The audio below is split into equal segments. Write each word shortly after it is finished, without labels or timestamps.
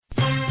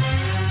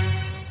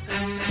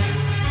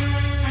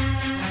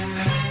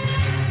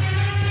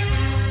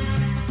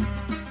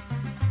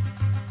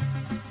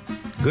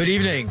Good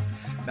evening.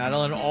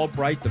 Madeleine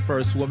Albright, the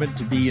first woman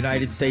to be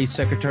United States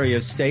Secretary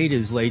of State,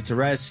 is laid to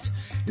rest.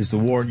 Is the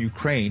war in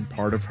Ukraine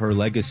part of her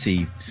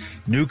legacy?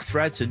 Nuke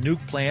threats and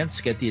nuke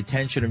plants get the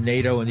attention of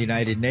NATO and the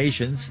United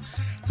Nations.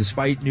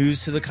 Despite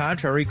news to the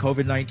contrary,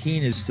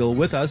 COVID-19 is still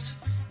with us,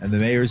 and the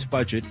mayor's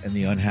budget and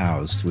the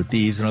unhoused. With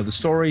these and other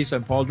stories,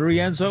 I'm Paul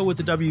DiRienzo with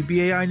the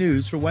WBAI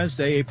News for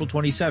Wednesday, April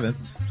 27th,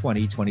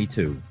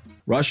 2022.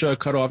 Russia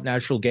cut off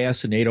natural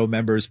gas to NATO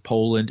members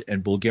Poland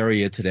and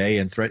Bulgaria today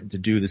and threatened to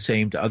do the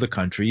same to other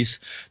countries.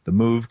 The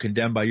move,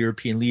 condemned by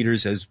European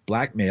leaders as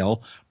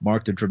blackmail,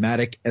 marked a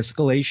dramatic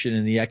escalation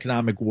in the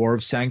economic war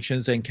of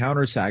sanctions and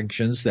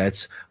counter-sanctions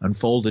that's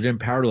unfolded in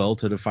parallel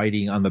to the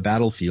fighting on the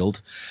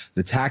battlefield.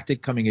 The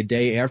tactic coming a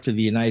day after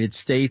the United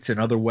States and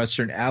other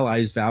Western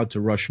allies vowed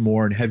to rush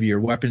more and heavier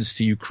weapons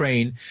to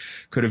Ukraine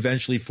could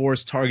eventually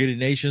force targeted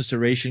nations to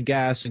ration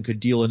gas and could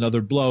deal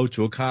another blow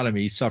to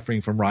economies suffering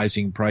from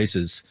rising prices.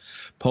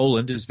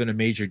 Poland has been a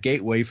major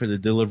gateway for the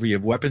delivery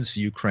of weapons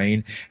to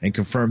Ukraine and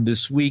confirmed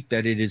this week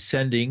that it is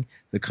sending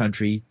the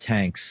country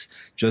tanks,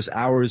 just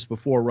hours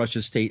before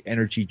Russia's state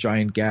energy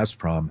giant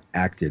Gazprom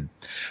acted.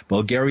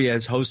 Bulgaria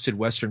has hosted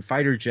Western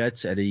fighter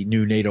jets at a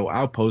new NATO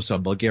outpost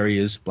on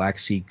Bulgaria's Black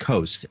Sea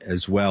coast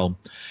as well.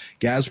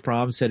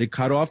 Gazprom said it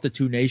cut off the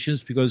two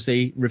nations because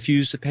they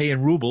refused to pay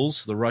in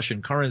rubles, the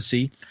Russian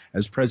currency,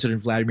 as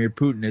President Vladimir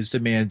Putin has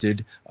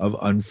demanded of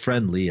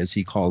unfriendly, as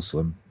he calls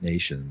them,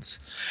 nations.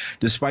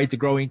 Despite the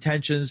growing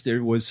tensions,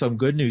 there was some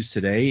good news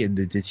today in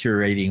the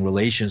deteriorating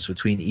relations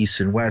between East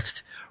and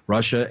West.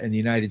 Russia and the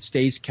United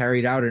States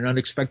carried out an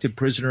unexpected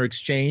prisoner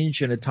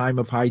exchange in a time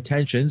of high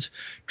tensions,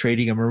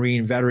 trading a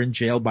Marine veteran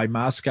jailed by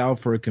Moscow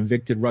for a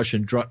convicted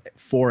Russian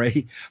for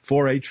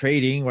a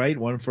trading, right,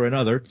 one for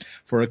another,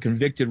 for a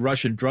convicted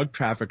Russian drug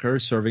trafficker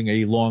serving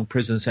a long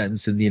prison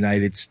sentence in the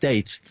United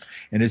States.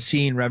 In a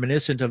scene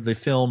reminiscent of the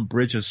film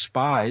Bridge of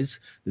Spies,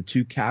 the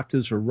two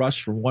captives were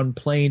rushed from one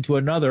plane to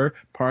another,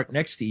 parked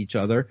next to each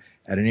other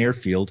at an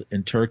airfield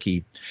in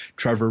Turkey.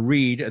 Trevor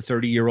Reed, a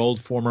 30-year-old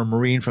former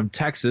Marine from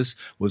Texas,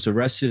 was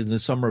arrested in the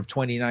summer of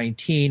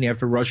 2019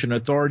 after Russian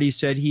authorities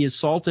said he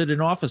assaulted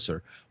an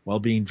officer while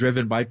being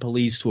driven by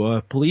police to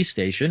a police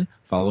station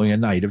following a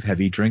night of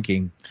heavy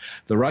drinking.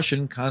 The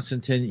Russian,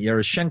 Konstantin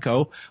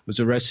Yaroshenko, was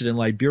arrested in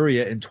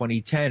Liberia in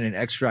 2010 and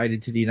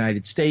extradited to the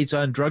United States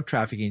on drug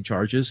trafficking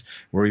charges,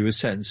 where he was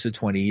sentenced to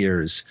 20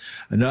 years.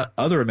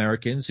 Other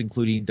Americans,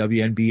 including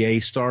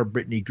WNBA star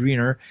Brittany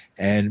Griner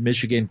and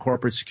Michigan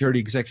corporate security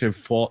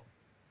executive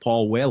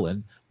Paul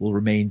Whelan, will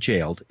remain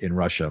jailed in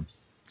Russia.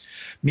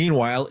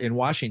 Meanwhile, in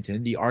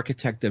Washington, the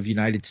architect of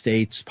United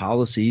States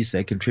policies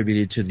that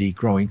contributed to the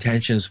growing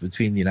tensions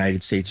between the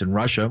United States and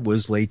Russia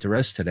was laid to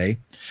rest today.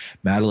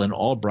 Madeleine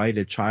Albright,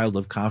 a child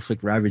of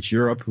conflict-ravaged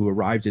Europe who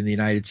arrived in the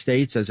United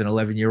States as an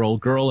 11-year-old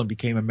girl and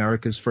became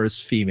America's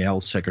first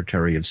female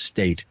Secretary of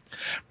State.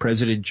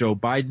 President Joe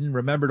Biden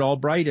remembered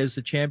Albright as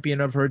the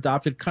champion of her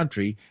adopted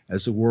country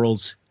as the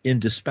world's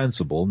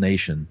indispensable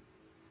nation.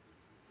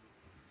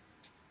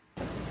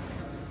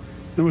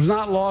 It was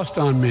not lost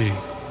on me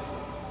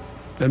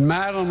that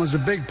Madeleine was a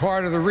big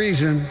part of the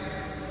reason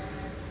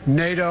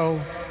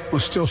NATO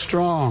was still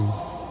strong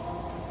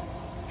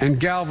and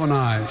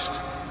galvanized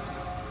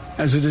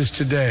as it is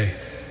today.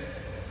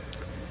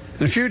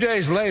 And a few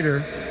days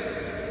later,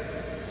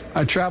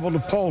 I traveled to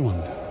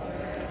Poland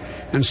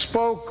and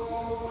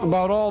spoke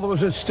about all that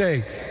was at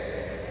stake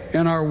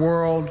in our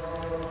world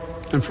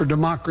and for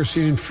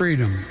democracy and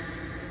freedom,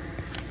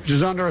 which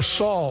is under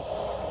assault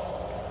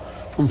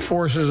from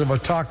forces of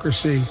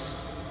autocracy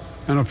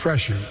and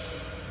oppression.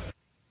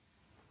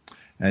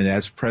 And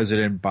that's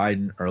President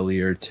Biden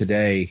earlier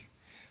today.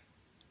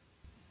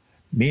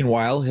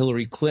 Meanwhile,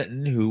 Hillary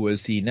Clinton, who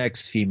was the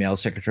next female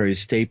Secretary of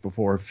State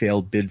before her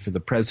failed bid for the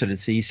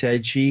presidency,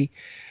 said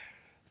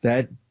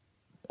that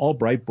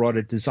Albright brought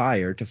a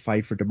desire to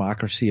fight for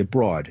democracy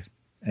abroad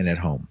and at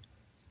home.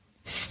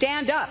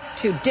 Stand up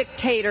to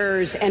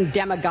dictators and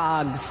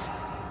demagogues.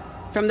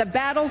 From the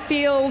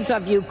battlefields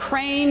of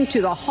Ukraine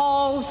to the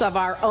halls of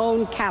our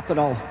own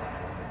capital.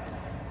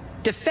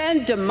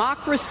 Defend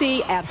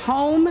democracy at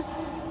home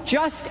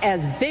just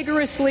as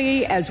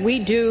vigorously as we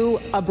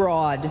do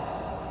abroad.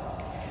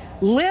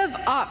 Live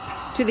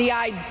up to the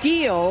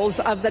ideals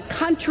of the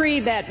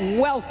country that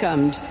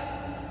welcomed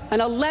an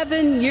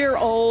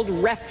 11-year-old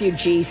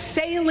refugee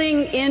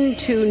sailing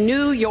into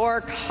New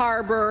York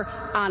Harbor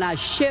on a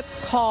ship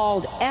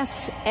called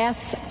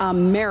SS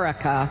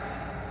America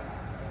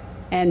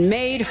and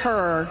made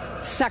her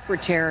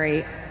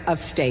Secretary of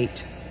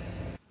State.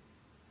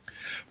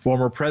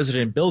 Former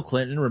President Bill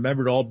Clinton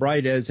remembered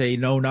Albright as a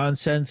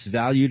no-nonsense,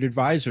 valued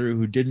advisor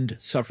who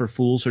didn't suffer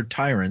fools or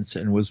tyrants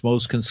and was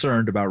most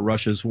concerned about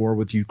Russia's war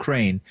with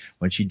Ukraine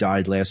when she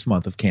died last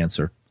month of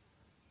cancer.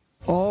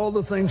 All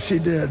the things she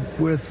did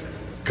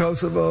with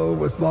Kosovo,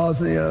 with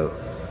Bosnia,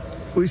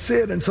 we see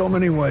it in so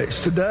many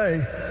ways.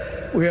 Today,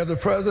 we have the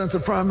President, the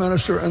Prime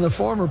Minister, and the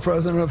former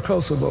President of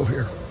Kosovo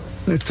here.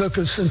 It took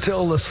us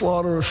until the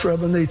slaughter of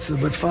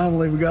Srebrenica, but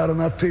finally we got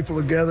enough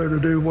people together to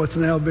do what's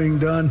now being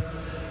done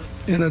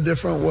in a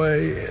different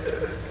way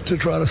to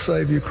try to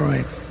save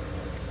Ukraine.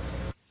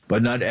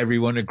 But not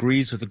everyone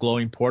agrees with the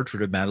glowing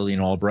portrait of Madeleine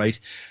Albright.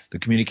 The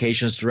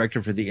communications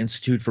director for the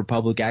Institute for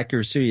Public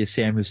Accuracy is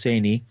Sam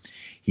Husseini.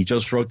 He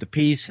just wrote the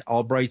piece,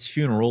 Albright's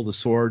Funeral, the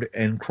Sword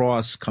and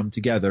Cross Come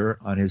Together,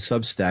 on his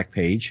Substack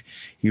page.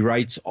 He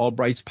writes,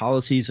 Albright's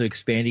policies of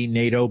expanding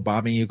NATO,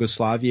 bombing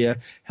Yugoslavia,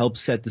 helped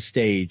set the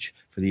stage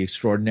for the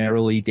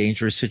extraordinarily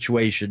dangerous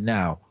situation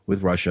now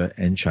with Russia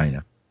and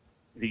China.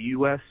 The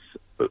U.S.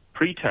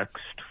 pretext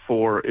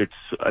for its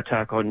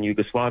attack on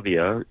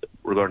Yugoslavia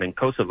regarding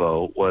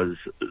Kosovo was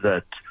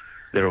that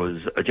there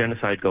was a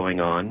genocide going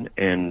on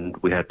and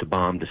we had to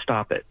bomb to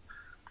stop it,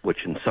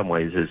 which in some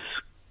ways is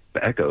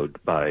echoed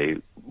by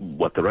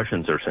what the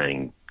Russians are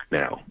saying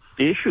now.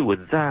 The issue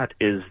with that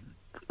is,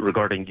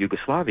 regarding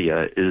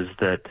Yugoslavia, is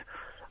that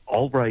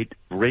Albright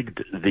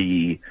rigged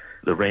the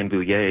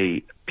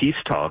Rambouillet peace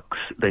talks.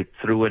 They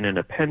threw in an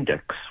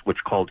appendix which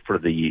called for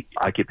the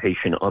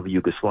occupation of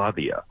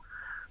Yugoslavia.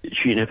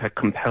 She, in effect,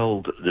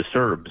 compelled the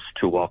Serbs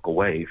to walk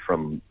away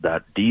from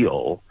that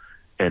deal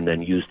and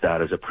then used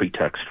that as a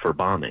pretext for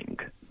bombing.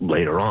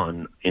 Later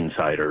on,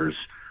 insiders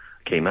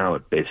came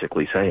out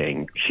basically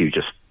saying she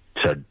just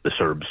said the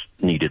Serbs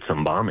needed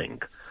some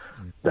bombing.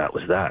 That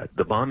was that.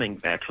 The bombing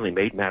actually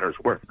made matters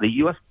worse. The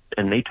U.S.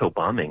 and NATO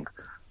bombing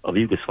of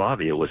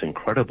Yugoslavia was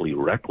incredibly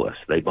reckless.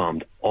 They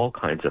bombed all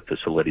kinds of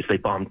facilities. They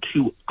bombed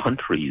 2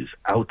 countries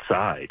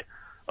outside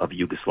of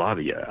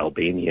Yugoslavia,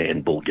 Albania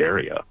and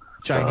Bulgaria.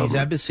 Chinese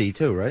embassy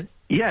too, right?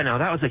 Yeah, now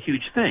that was a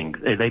huge thing.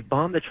 They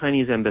bombed the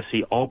Chinese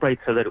embassy. Albright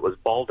said that it was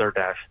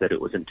balderdash, that it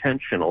was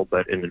intentional,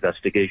 but an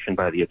investigation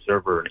by the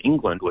Observer in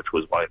England, which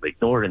was widely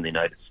ignored in the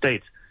United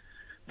States,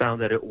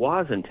 found that it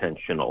was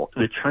intentional.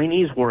 The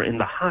Chinese were in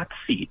the hot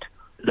seat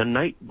the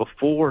night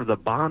before the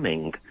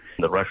bombing.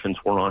 The Russians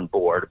were on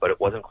board, but it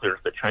wasn't clear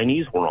if the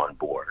Chinese were on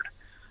board.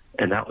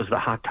 And that was the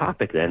hot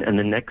topic then. And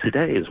the next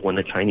day is when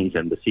the Chinese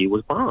embassy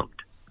was bombed.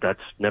 That's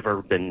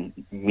never been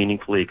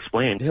meaningfully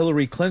explained.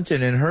 Hillary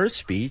Clinton, in her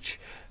speech,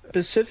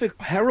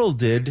 specifically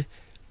heralded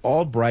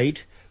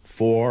Albright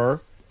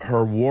for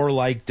her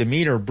warlike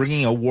demeanor,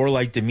 bringing a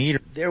warlike demeanor.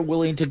 They're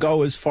willing to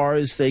go as far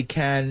as they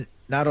can,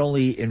 not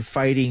only in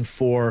fighting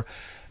for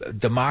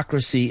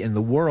democracy in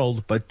the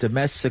world, but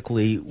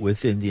domestically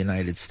within the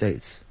United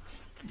States.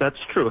 That's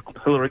true.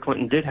 Hillary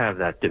Clinton did have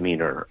that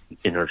demeanor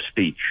in her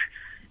speech.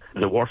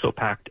 The Warsaw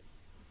Pact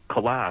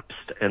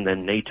collapsed and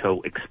then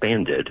NATO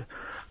expanded,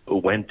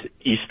 went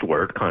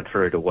eastward,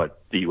 contrary to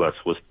what the U.S.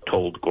 was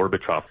told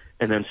Gorbachev,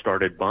 and then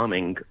started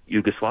bombing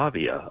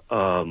Yugoslavia,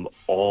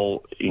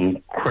 all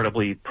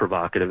incredibly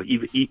provocative.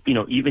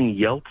 Even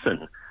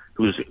Yeltsin,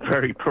 who was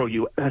very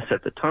pro-U.S.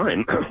 at the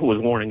time, was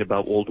warning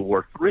about World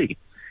War III.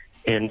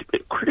 And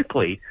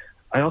critically,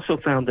 I also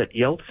found that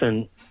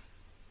Yeltsin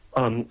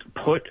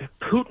put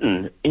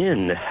Putin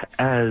in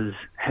as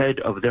head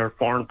of their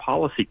foreign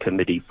policy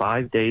committee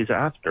 5 days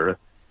after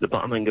the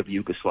bombing of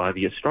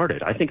Yugoslavia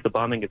started. I think the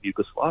bombing of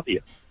Yugoslavia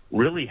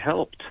really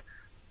helped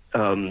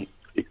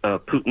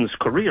Putin's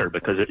career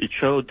because it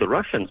showed the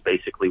Russians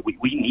basically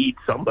we need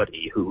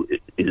somebody who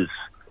is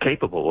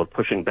capable of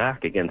pushing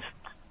back against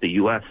the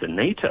U.S. and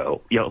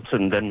NATO.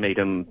 Yeltsin then made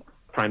him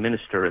prime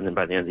minister, and then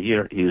by the end of the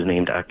year, he was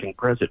named acting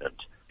president.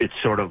 It's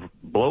sort of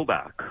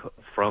blowback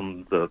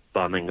from the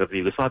bombing of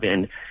Yugoslavia.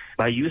 And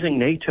by using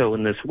NATO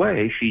in this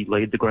way, she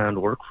laid the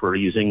groundwork for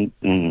using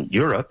in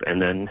Europe, and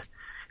then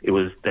it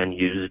was then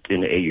used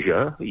in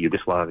Asia,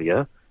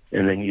 Yugoslavia,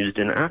 and then used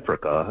in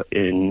Africa,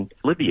 in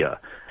Libya.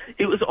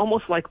 It was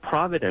almost like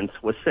Providence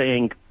was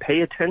saying,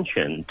 pay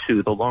attention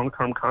to the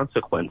long-term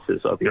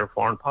consequences of your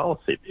foreign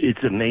policy.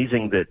 It's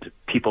amazing that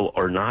people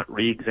are not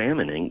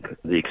re-examining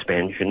the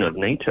expansion of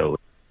NATO.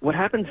 What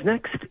happens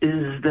next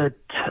is that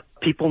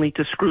people need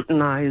to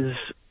scrutinize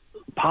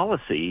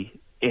policy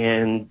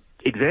and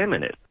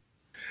examine it.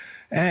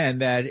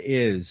 And that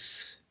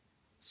is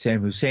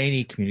Sam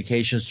Husseini,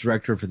 Communications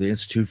Director for the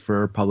Institute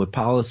for Public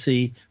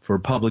Policy, for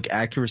Public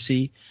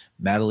Accuracy.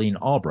 Madeleine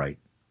Albright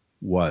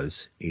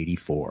was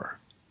 84.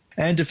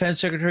 And Defense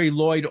Secretary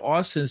Lloyd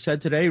Austin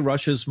said today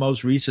Russia's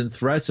most recent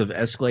threats of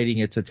escalating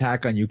its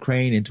attack on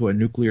Ukraine into a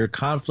nuclear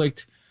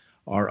conflict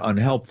are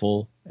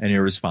unhelpful and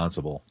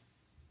irresponsible.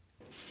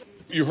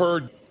 You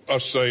heard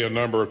us say a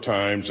number of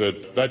times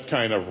that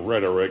kind of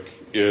rhetoric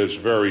is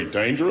very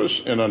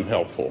dangerous and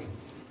unhelpful.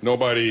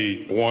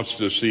 Nobody wants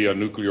to see a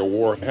nuclear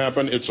war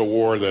happen. It's a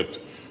war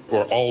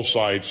where all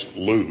sides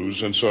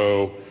lose. And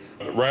so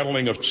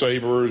rattling of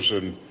sabers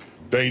and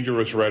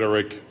dangerous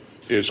rhetoric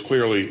is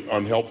clearly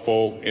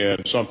unhelpful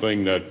and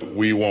something that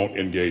we won't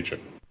engage in.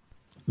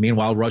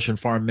 Meanwhile, Russian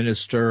Foreign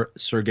Minister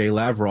Sergei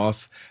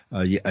Lavrov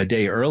a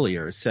day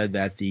earlier said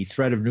that the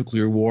threat of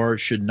nuclear war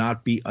should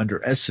not be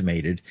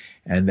underestimated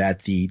and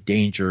that the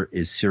danger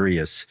is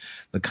serious.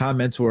 The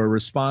comments were a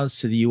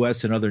response to the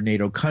U.S. and other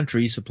NATO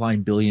countries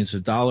supplying billions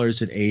of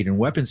dollars in aid and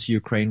weapons to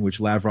Ukraine, which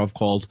Lavrov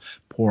called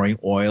pouring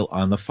oil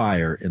on the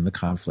fire in the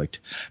conflict.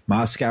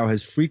 Moscow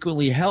has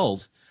frequently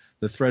held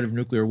the threat of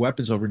nuclear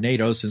weapons over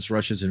NATO since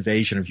Russia's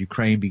invasion of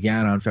Ukraine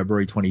began on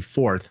February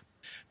 24th.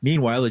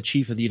 Meanwhile, the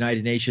chief of the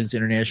United Nations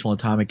International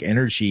Atomic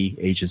Energy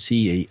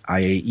Agency,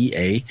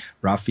 IAEA,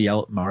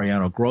 Rafael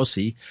Mariano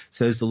Grossi,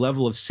 says the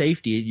level of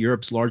safety at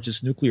Europe's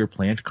largest nuclear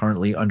plant,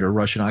 currently under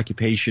Russian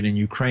occupation in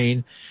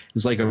Ukraine,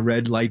 is like a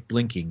red light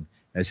blinking,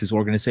 as his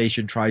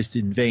organization tries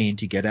in vain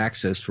to get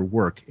access for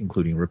work,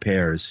 including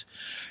repairs.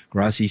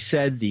 Grossi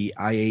said the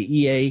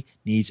IAEA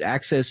needs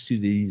access to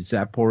the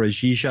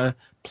Zaporizhzhia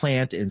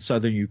plant in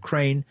southern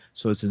Ukraine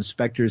so its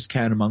inspectors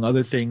can, among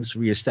other things,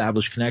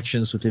 reestablish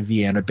connections with the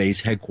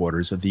Vienna-based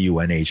headquarters of the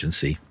UN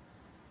agency.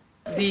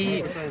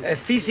 The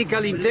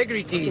physical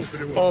integrity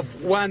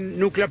of one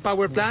nuclear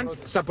power plant,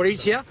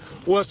 Zaporizhzhia,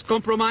 was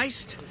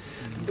compromised.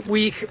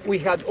 We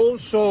had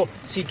also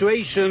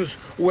situations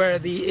where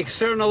the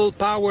external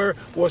power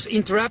was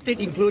interrupted,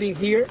 including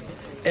here.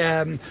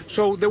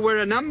 So there were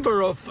a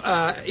number of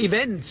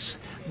events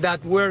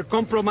that were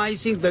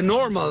compromising the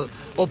normal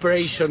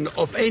operation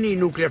of any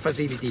nuclear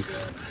facility.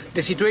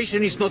 The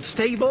situation is not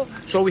stable,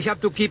 so we have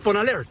to keep on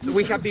alert.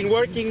 We have been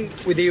working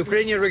with the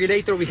Ukrainian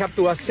regulator. We have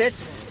to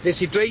assess the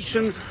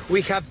situation.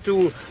 We have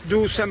to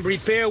do some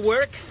repair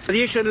work.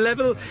 Radiation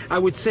level, I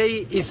would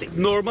say, is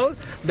normal.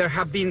 There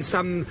have been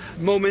some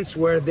moments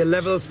where the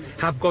levels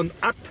have gone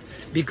up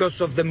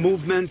because of the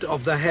movement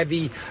of the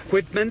heavy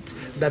equipment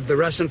that the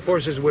Russian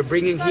forces were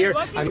bringing here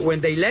and when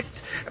they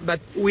left.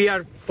 But we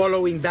are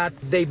following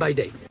that day by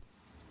day.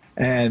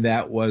 And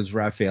that was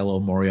Raffaello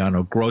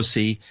Mariano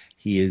Grossi.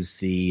 He is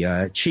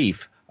the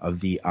chief of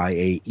the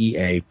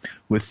IAEA.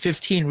 With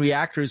 15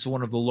 reactors,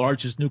 one of the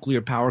largest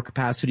nuclear power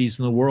capacities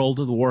in the world,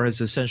 the war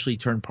has essentially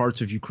turned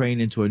parts of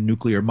Ukraine into a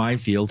nuclear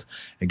minefield.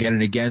 Again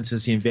and again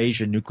since the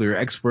invasion, nuclear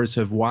experts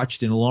have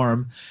watched in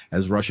alarm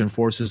as Russian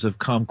forces have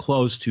come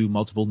close to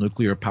multiple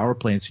nuclear power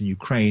plants in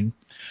Ukraine.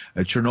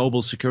 A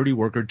Chernobyl security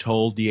worker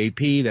told the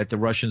AP that the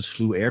Russians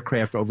flew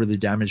aircraft over the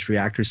damaged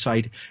reactor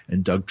site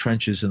and dug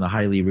trenches in the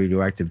highly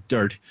radioactive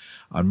dirt.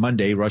 On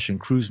Monday, Russian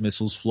cruise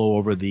missiles flew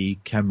over the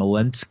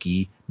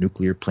Kemellensky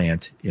nuclear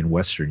plant in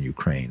western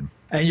Ukraine.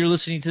 And you're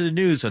listening to the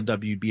news on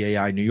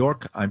WBAI New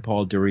York. I'm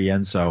Paul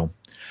DiRienzo.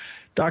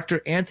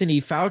 Dr.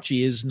 Anthony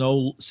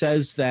Fauci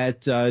says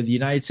that the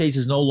United States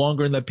is no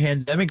longer in the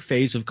pandemic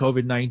phase of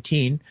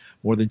COVID-19,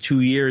 more than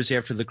 2 years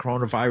after the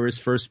coronavirus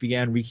first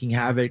began wreaking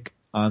havoc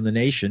on the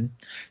nation.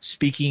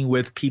 Speaking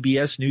with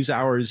PBS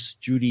NewsHour's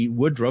Judy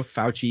Woodruff,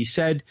 Fauci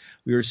said,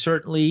 "We are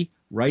certainly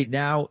right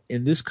now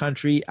in this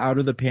country out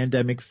of the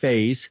pandemic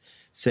phase,"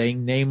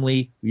 saying,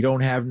 namely, we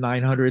don't have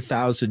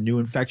 900,000 new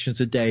infections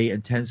a day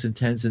and tens and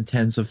tens and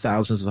tens of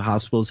thousands of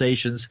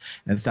hospitalizations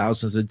and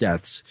thousands of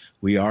deaths.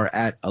 We are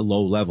at a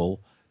low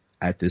level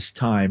at this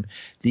time.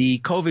 The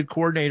COVID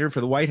coordinator for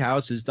the White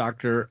House is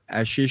Dr.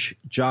 Ashish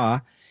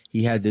Jha.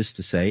 He had this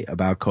to say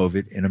about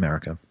COVID in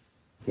America.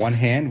 One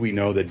hand, we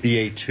know that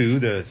BA2,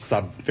 the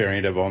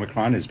subvariant of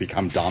Omicron, has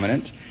become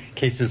dominant.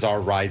 Cases are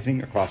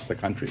rising across the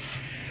country.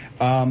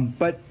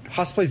 But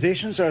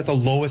hospitalizations are at the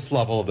lowest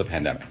level of the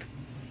pandemic,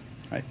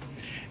 right?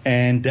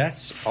 And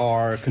deaths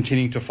are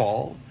continuing to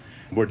fall.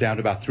 We're down to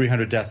about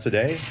 300 deaths a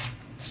day.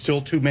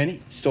 Still too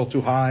many, still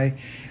too high,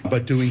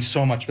 but doing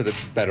so much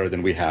better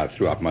than we have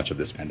throughout much of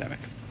this pandemic.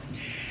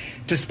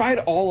 Despite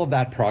all of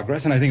that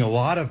progress, and I think a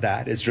lot of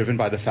that is driven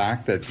by the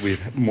fact that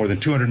we've more than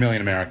 200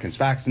 million Americans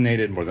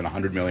vaccinated, more than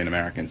 100 million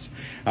Americans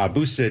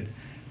boosted,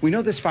 we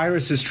know this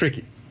virus is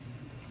tricky.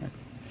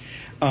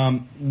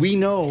 We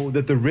know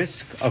that the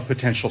risk of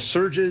potential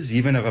surges,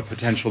 even of a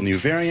potential new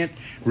variant,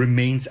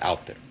 remains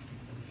out there.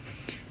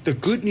 The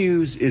good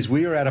news is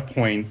we are at a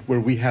point where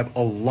we have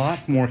a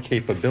lot more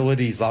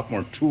capabilities, a lot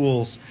more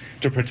tools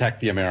to protect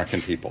the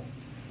American people.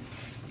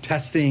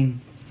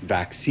 Testing,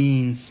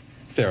 vaccines,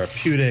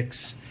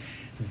 therapeutics,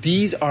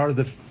 these are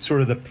the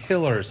sort of the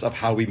pillars of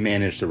how we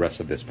manage the rest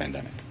of this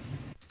pandemic.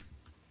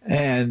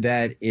 And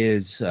that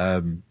is,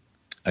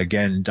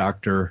 again,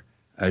 Dr.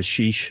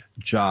 Ashish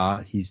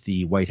Jha. He's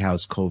the White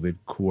House COVID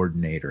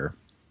coordinator.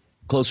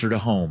 Closer to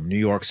home, New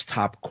York's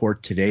top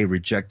court today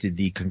rejected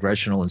the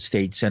congressional and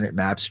state Senate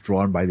maps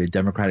drawn by the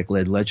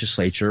Democratic-led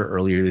legislature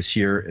earlier this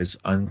year as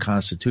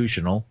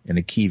unconstitutional in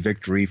a key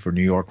victory for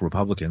New York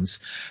Republicans.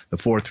 The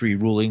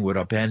 4-3 ruling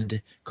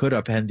could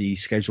upend the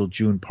scheduled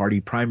June party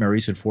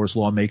primaries and force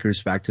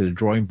lawmakers back to the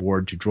drawing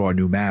board to draw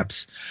new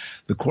maps.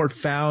 The court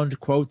found,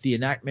 quote, the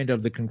enactment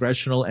of the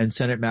congressional and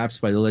Senate maps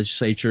by the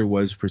legislature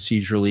was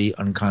procedurally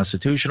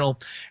unconstitutional,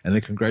 and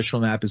the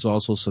congressional map is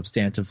also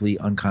substantively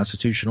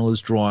unconstitutional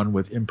as drawn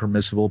with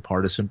impermissible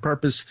partisan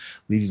purpose,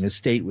 leaving the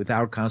state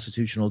without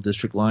constitutional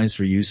district lines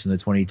for use in the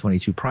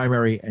 2022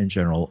 primary and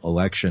general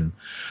election.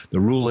 The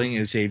ruling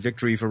is a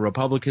victory for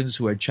Republicans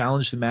who had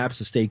challenged the maps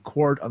to state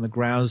court on the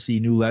grounds the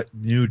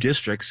new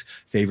districts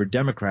favored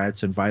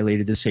Democrats and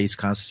violated the state's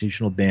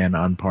constitutional ban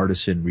on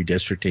partisan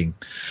redistricting.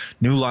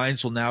 New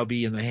lines will now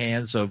be in the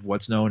hands of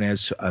what's known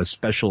as a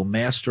special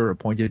master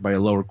appointed by a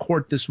lower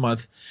court this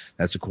month.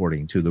 That's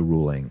according to the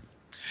ruling.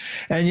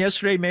 And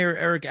yesterday, Mayor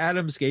Eric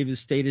Adams gave his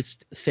State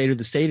of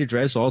the State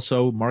address,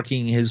 also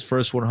marking his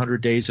first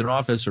 100 days in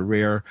office, a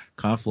rare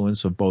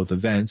confluence of both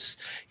events.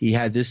 He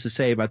had this to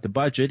say about the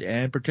budget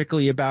and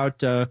particularly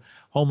about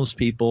homeless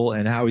people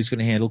and how he's going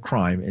to handle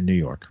crime in New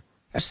York.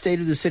 A State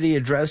of the City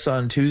address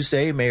on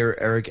Tuesday, Mayor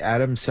Eric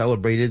Adams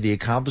celebrated the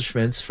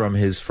accomplishments from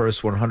his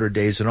first 100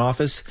 days in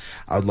office,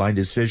 outlined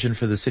his vision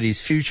for the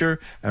city's future,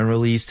 and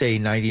released a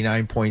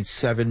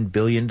 $99.7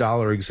 billion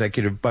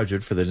executive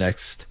budget for the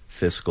next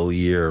fiscal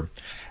year.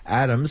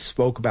 Adams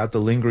spoke about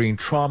the lingering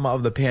trauma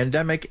of the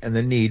pandemic and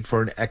the need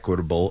for an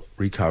equitable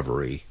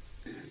recovery.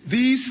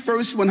 These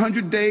first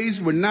 100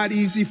 days were not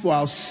easy for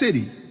our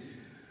city.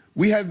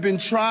 We have been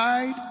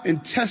tried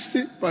and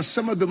tested by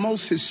some of the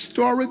most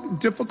historic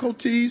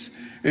difficulties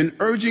and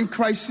urgent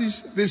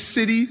crises this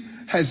city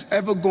has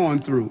ever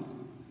gone through.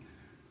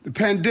 The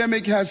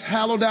pandemic has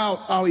hollowed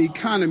out our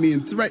economy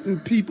and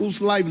threatened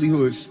people's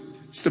livelihoods,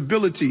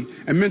 stability,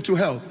 and mental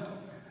health.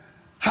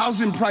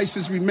 Housing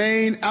prices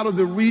remain out of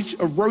the reach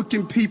of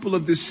working people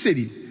of this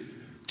city.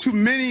 Too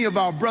many of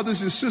our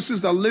brothers and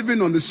sisters are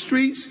living on the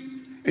streets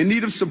in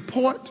need of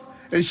support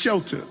and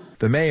shelter.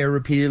 The mayor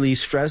repeatedly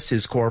stressed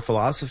his core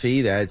philosophy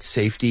that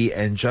safety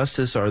and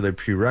justice are the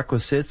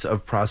prerequisites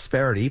of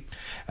prosperity.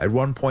 At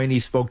one point,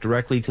 he spoke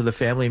directly to the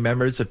family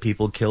members of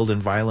people killed in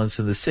violence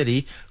in the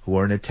city who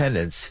were in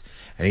attendance,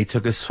 and he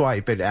took a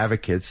swipe at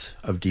advocates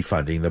of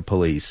defunding the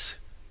police.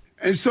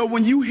 And so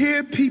when you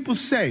hear people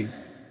say,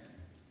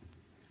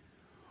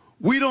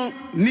 we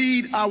don't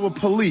need our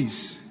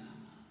police,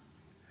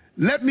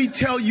 let me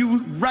tell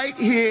you right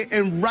here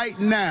and right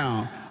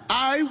now,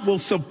 I will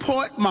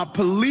support my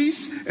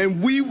police,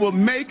 and we will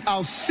make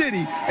our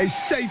city a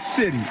safe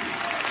city.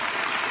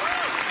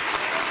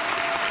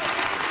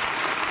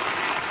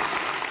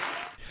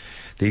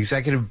 The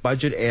executive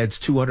budget adds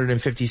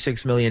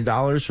 $256 million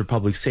for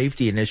public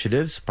safety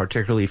initiatives,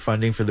 particularly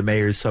funding for the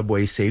mayor's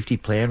subway safety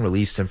plan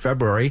released in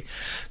February.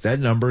 That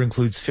number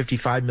includes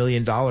 $55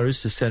 million to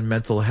send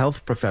mental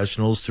health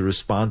professionals to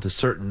respond to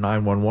certain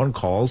 911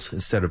 calls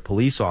instead of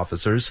police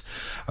officers.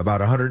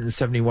 About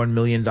 $171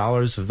 million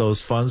of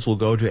those funds will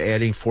go to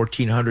adding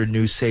 1,400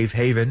 new safe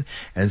haven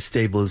and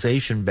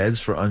stabilization beds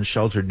for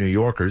unsheltered New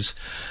Yorkers.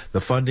 The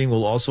funding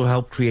will also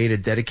help create a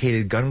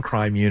dedicated gun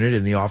crime unit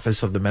in the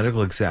Office of the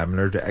Medical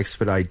Examiner to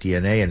expedite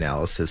DNA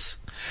analysis.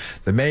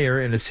 The mayor,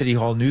 in a City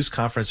Hall news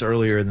conference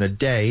earlier in the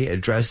day,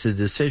 addressed the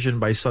decision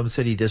by some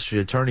city district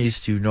attorneys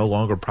to no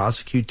longer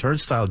prosecute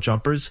turnstile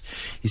jumpers.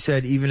 He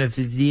said even if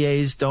the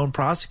DAs don't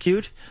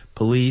prosecute,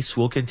 police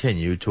will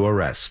continue to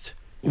arrest.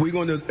 We're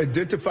going to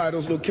identify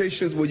those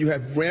locations where you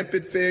have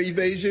rampant fare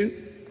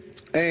evasion,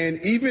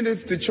 and even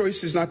if the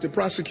choice is not to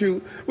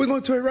prosecute, we're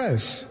going to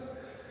arrest.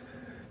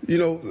 You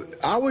know,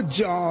 our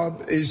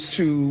job is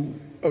to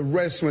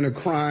arrest when a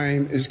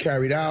crime is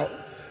carried out.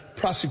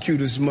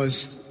 Prosecutors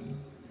must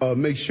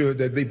make sure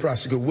that they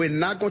prosecute. We're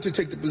not going to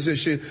take the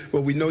position,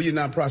 well, we know you're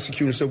not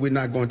prosecuting, so we're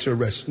not going to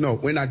arrest. No,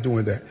 we're not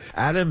doing that.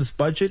 Adams'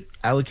 budget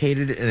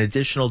allocated an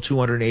additional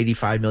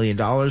 $285 million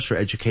for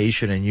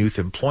education and youth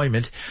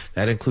employment.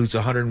 That includes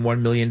 $101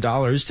 million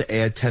to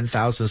add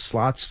 10,000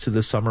 slots to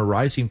the Summer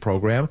Rising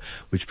program,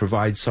 which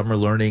provides summer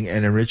learning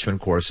and enrichment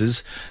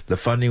courses. The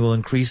funding will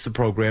increase the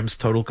program's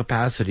total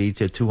capacity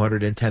to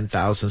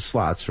 210,000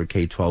 slots for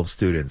K-12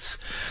 students.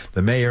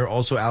 The mayor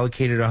also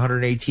allocated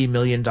 $118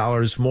 million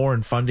more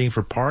in funding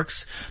for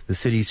parks, the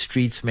city's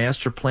streets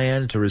master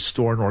plan to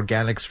restore an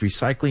organics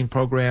recycling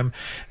program,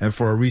 and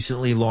for a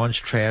recently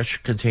launched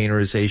trash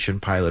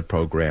containerization pilot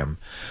program.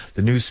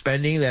 The new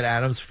spending that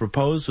Adams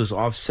proposed was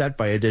offset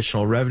by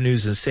additional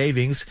revenues and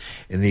savings.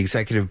 In the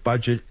executive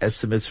budget,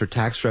 estimates for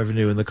tax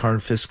revenue in the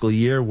current fiscal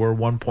year were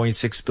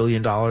 $1.6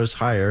 billion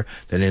higher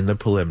than in the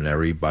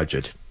preliminary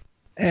budget.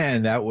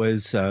 And that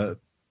was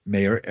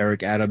Mayor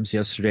Eric Adams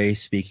yesterday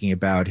speaking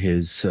about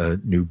his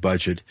new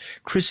budget.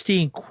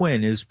 Christine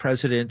Quinn is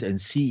president and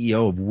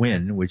CEO of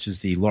WIN, which is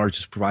the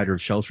largest provider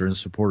of shelter and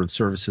supportive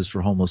services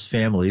for homeless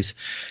families.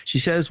 She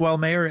says while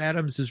Mayor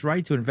Adams is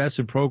right to invest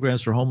in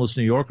programs for homeless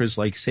New Yorkers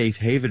like safe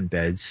haven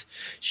beds,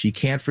 she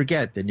can't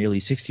forget that nearly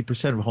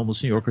 60% of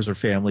homeless New Yorkers are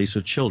families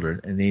with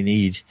children, and they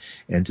need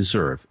and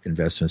deserve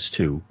investments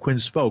too. Quinn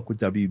spoke with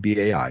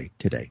WBAI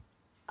today.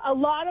 A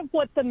lot of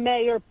what the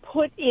mayor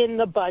put in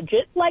the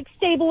budget, like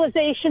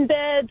stabilization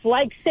beds,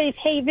 like safe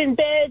haven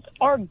beds,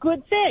 are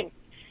good things,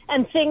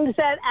 and things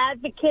that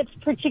advocates,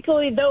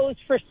 particularly those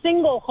for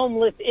single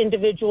homeless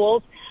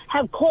individuals,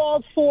 have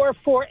called for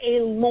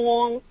a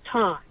long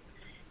time.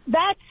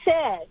 That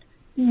said,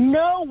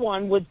 no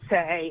one would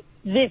say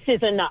this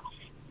is enough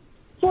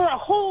for a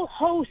whole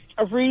host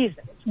of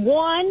reasons.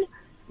 One,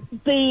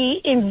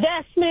 the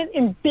investment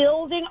in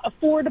building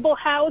affordable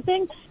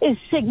housing is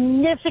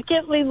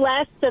significantly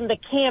less than the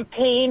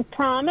campaign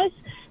promise.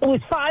 It was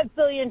 $5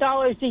 billion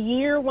a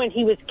year when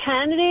he was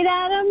candidate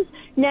Adams.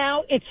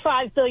 Now it's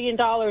 $5 billion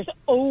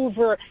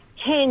over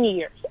 10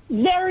 years.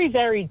 Very,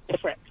 very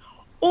different.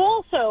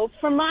 Also,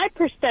 from my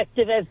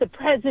perspective as the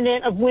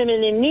president of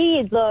Women in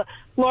Need, the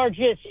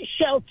largest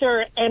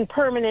shelter and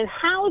permanent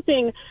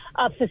housing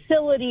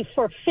facility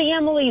for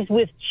families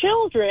with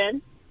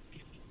children,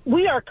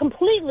 we are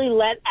completely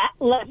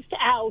left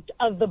out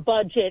of the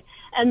budget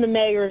and the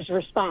mayor's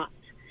response.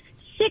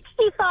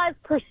 65%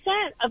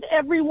 of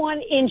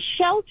everyone in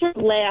shelter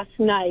last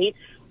night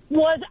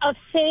was a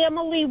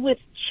family with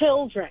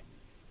children.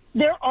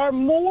 There are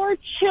more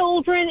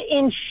children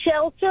in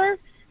shelter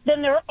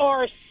than there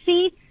are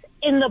seats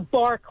in the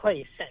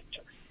Barclays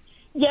Center.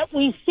 Yet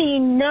we see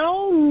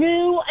no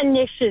new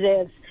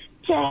initiatives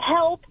to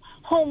help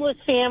homeless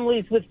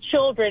families with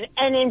children.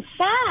 And in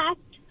fact,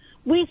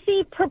 we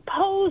see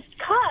proposed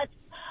cuts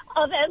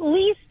of at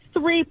least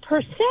 3%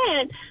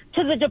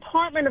 to the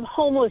Department of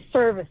Homeless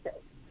Services.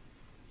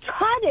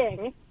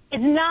 Cutting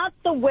is not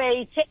the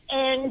way to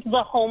end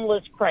the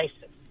homeless crisis.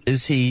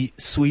 Is he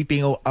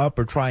sweeping up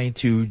or trying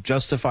to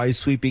justify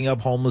sweeping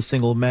up homeless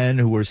single men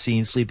who were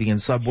seen sleeping in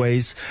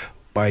subways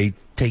by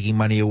taking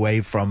money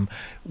away from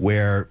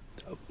where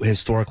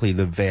historically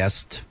the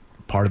vast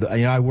part of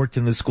the, I worked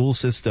in the school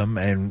system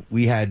and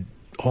we had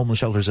homeless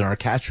shelters in our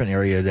catchment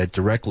area that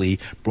directly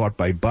brought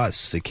by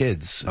bus the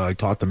kids. I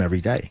taught them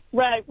every day.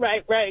 Right.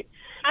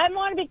 I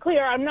want to be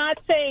clear. I'm not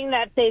saying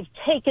that they've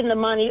taken the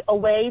money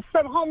away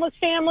from homeless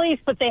families,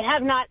 but they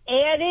have not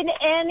added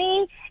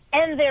any,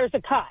 and there's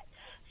a cut.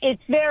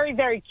 It's very,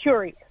 very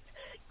curious.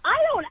 I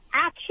don't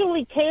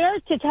actually care,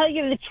 to tell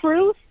you the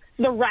truth,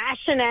 the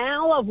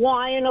rationale of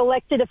why an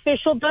elected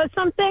official does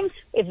something.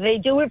 If they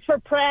do it for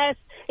press,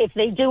 if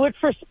they do it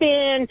for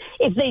spin,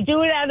 if they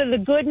do it out of the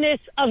goodness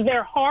of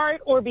their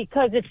heart or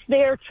because it's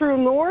their true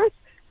north,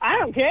 I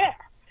don't care.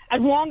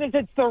 As long as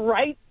it's the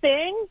right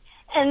thing.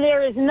 And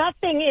there is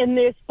nothing in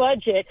this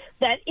budget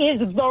that is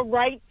the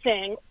right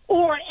thing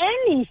or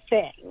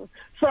anything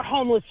for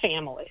homeless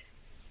families.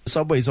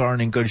 Subways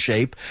aren't in good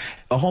shape.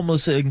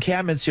 Homeless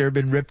encampments here have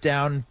been ripped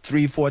down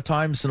 3-4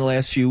 times in the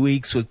last few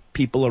weeks with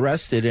people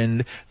arrested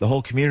and the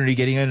whole community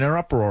getting in an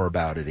uproar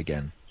about it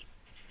again.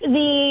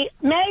 The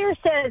mayor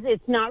says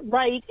it's not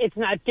right, it's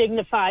not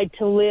dignified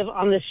to live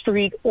on the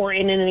street or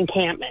in an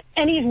encampment.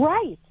 And he's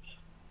right.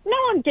 No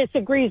one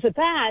disagrees with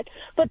that.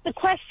 But the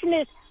question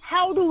is,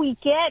 how do we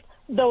get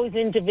those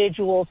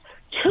individuals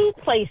to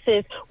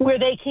places where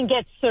they can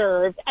get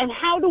served, and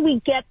how do we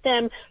get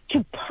them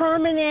to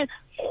permanent,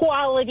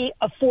 quality,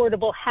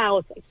 affordable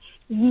housing?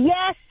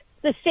 Yes,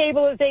 the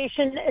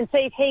stabilization and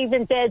safe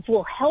haven beds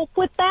will help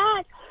with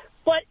that,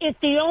 but if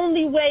the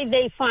only way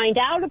they find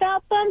out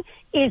about them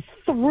is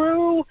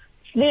through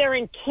their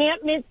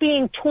encampment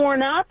being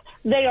torn up,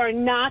 they are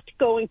not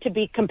going to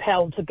be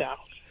compelled to go.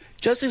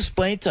 Just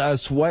explain to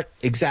us what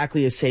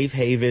exactly a safe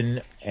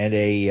haven and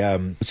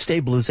a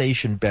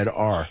stabilization bed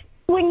are.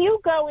 When you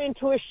go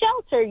into a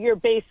shelter, you're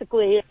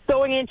basically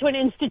going into an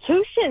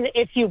institution,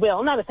 if you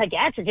will, not a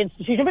psychiatric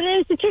institution, but an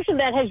institution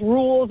that has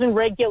rules and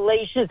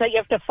regulations that you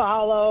have to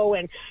follow,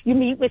 and you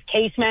meet with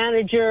case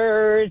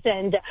managers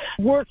and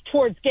work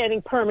towards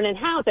getting permanent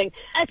housing.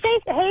 A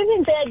safe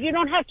haven bed, you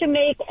don't have to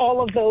make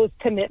all of those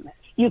commitments.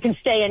 You can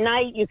stay a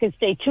night, you can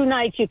stay 2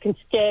 nights, you can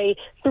stay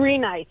 3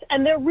 nights.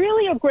 And they're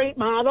really a great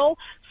model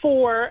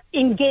for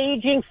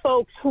engaging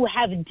folks who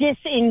have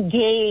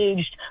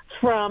disengaged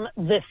from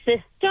the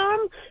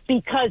system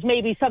because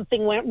maybe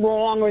something went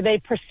wrong or they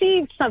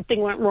perceived something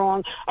went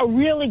wrong. A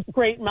really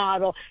great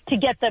model to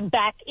get them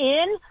back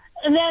in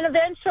and then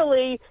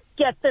eventually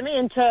get them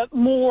into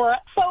more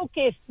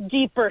focused,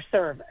 deeper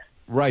service.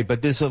 Right,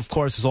 but this, of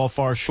course, is all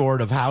far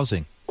short of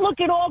housing. Look,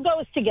 it all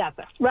goes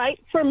together, right?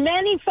 For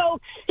many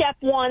folks, step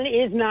one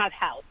is not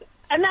housing.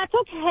 And that's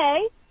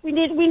okay. We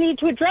need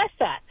to address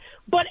that.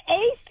 But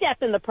a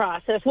step in the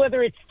process,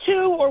 whether it's 2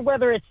 or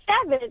whether it's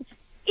 7,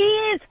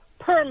 is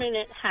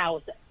permanent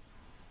housing.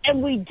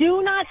 And we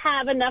do not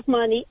have enough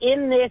money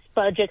in this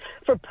budget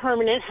for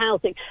permanent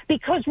housing.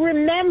 Because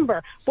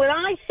remember, when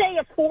I say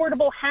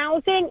affordable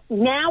housing,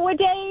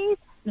 nowadays,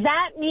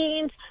 that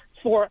means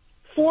for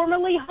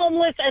formerly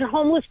homeless and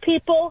homeless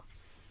people,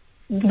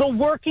 the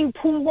working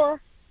poor,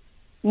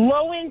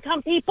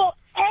 low-income people,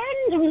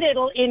 and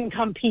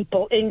middle-income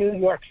people in New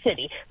York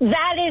City.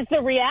 That is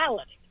the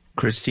reality.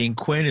 Christine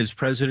Quinn is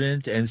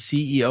president and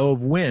CEO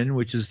of WIN,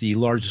 which is the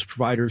largest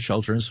provider of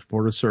shelter and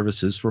supportive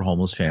services for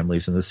homeless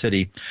families in the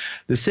city.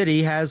 The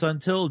city has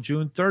until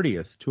June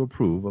 30th to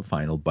approve a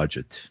final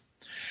budget.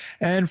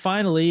 And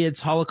finally,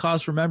 it's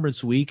Holocaust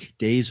Remembrance Week,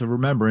 Days of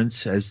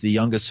Remembrance, as the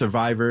youngest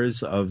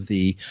survivors of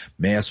the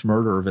mass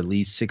murder of at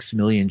least 6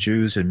 million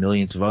Jews and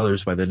millions of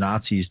others by the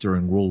Nazis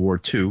during World War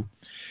II.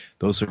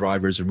 Those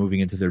survivors are moving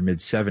into their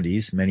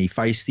mid-70s, many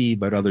feisty,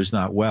 but others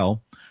not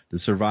well. The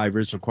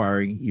survivors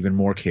requiring even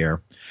more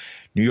care.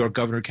 New York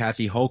Governor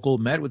Kathy Hochul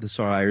met with the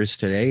survivors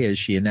today as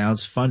she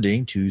announced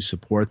funding to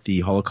support the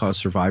Holocaust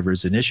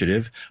Survivors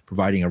Initiative,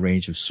 providing a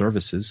range of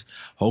services.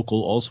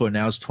 Hochul also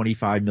announced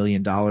 $25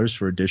 million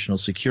for additional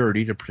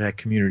security to protect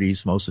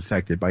communities most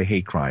affected by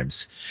hate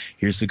crimes.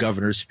 Here's the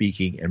governor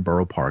speaking in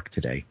Borough Park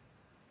today.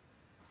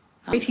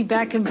 Great to be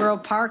back in Borough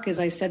Park. As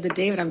I said to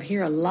David, I'm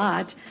here a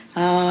lot.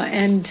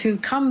 And to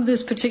come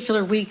this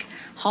particular week,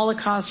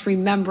 Holocaust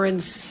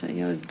Remembrance,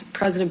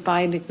 President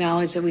Biden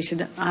acknowledged that we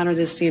should honor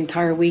this the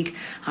entire week.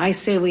 I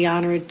say we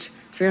honor it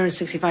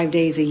 365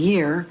 days a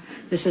year.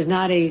 This is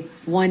not a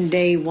 1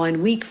 day,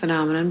 1 week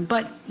phenomenon,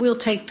 but we'll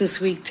take this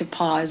week to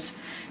pause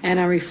and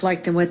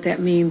reflect on what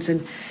that means.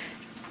 And,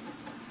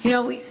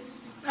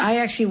 I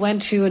actually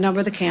went to a number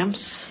of the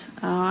camps.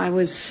 I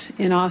was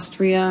in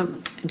Austria,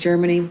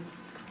 Germany.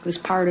 It was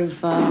part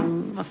of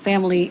a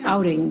family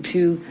outing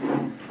to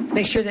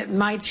make sure that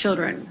my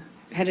children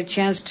had a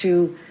chance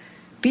to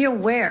be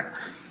aware,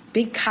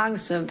 be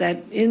cognizant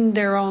that in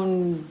their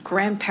own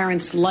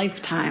grandparents'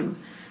 lifetime,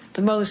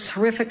 the most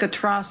horrific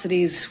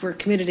atrocities were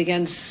committed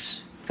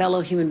against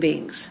fellow human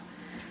beings.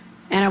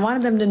 And I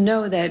wanted them to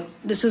know that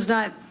this was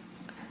not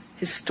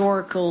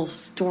historical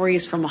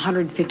stories from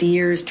 150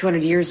 years,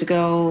 200 years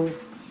ago,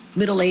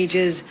 Middle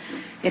Ages.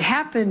 It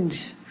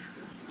happened,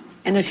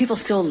 and there's people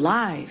still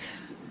alive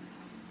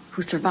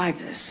who survived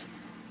this.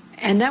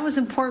 And that was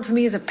important for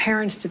me as a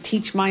parent to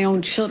teach my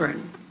own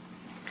children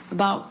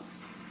about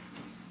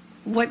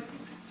what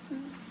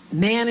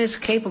man is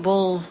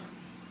capable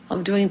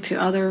of doing to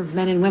other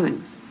men and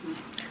women.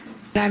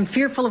 And I'm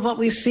fearful of what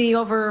we see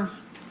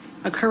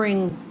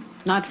occurring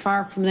not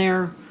far from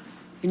there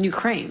in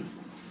Ukraine.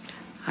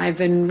 I've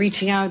been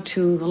reaching out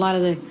to a lot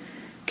of the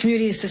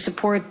communities to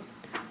support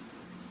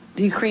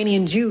the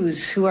Ukrainian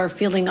Jews who are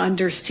feeling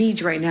under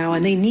siege right now,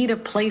 and they need a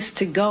place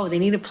to go. They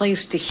need a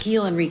place to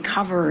heal and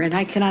recover, and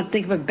I cannot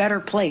think of a better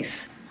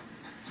place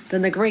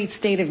than the great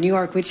state of New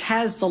York, which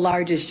has the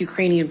largest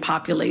Ukrainian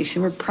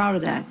population. We're proud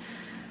of that.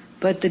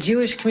 But the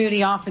Jewish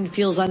community often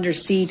feels under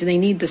siege, and they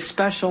need the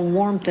special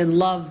warmth and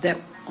love that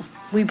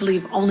we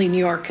believe only New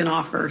York can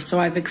offer. So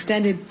I've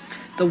extended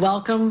the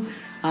welcome,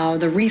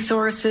 the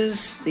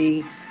resources,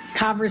 the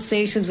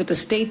conversations with the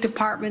State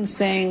Department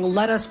saying,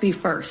 let us be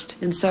first.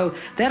 And so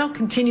that'll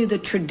continue the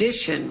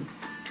tradition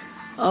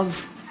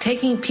of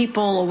taking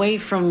people away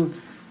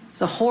from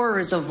the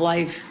horrors of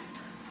life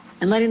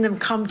and letting them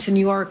come to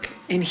New York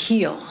and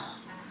heal.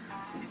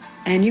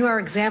 And you are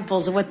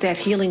examples of what that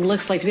healing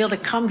looks like, to be able to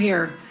come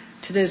here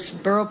to this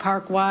Borough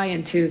Park Y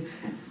and to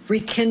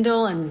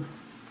rekindle and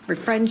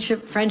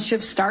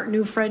friendships, start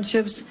new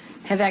friendships,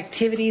 have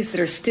activities that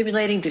are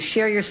stimulating, to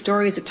share your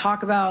stories, to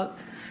talk about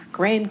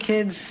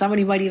grandkids.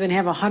 Somebody might even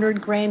have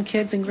 100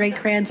 grandkids and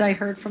great-grands. I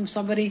heard from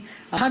somebody.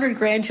 100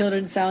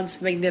 grandchildren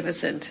sounds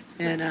magnificent.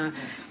 And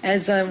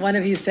as one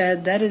of you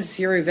said, that is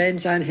your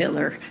revenge on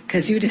Hitler,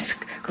 because you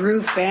just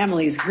grew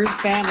families and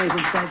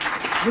said,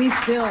 we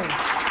still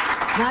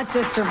not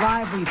just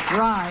survive, we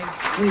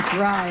thrive. We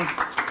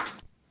thrive.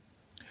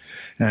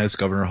 As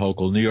Governor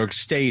Hochul, New York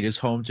State is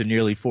home to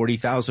nearly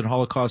 40,000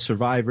 Holocaust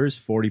survivors,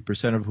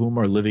 40% of whom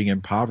are living in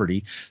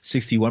poverty.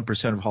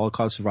 61% of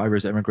Holocaust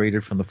survivors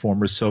emigrated from the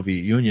former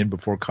Soviet Union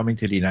before coming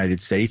to the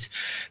United States.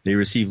 They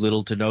receive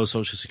little to no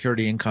Social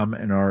Security income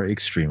and are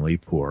extremely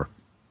poor.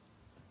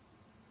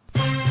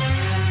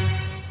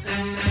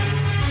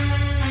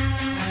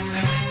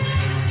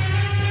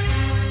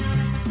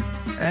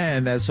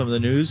 And that's some of the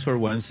news for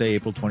Wednesday,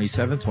 April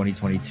 27,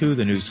 2022.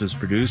 The news was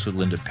produced with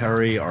Linda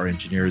Perry. Our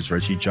engineer is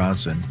Reggie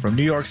Johnson. From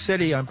New York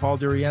City, I'm Paul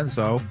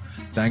DiRienzo.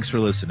 Thanks for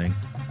listening.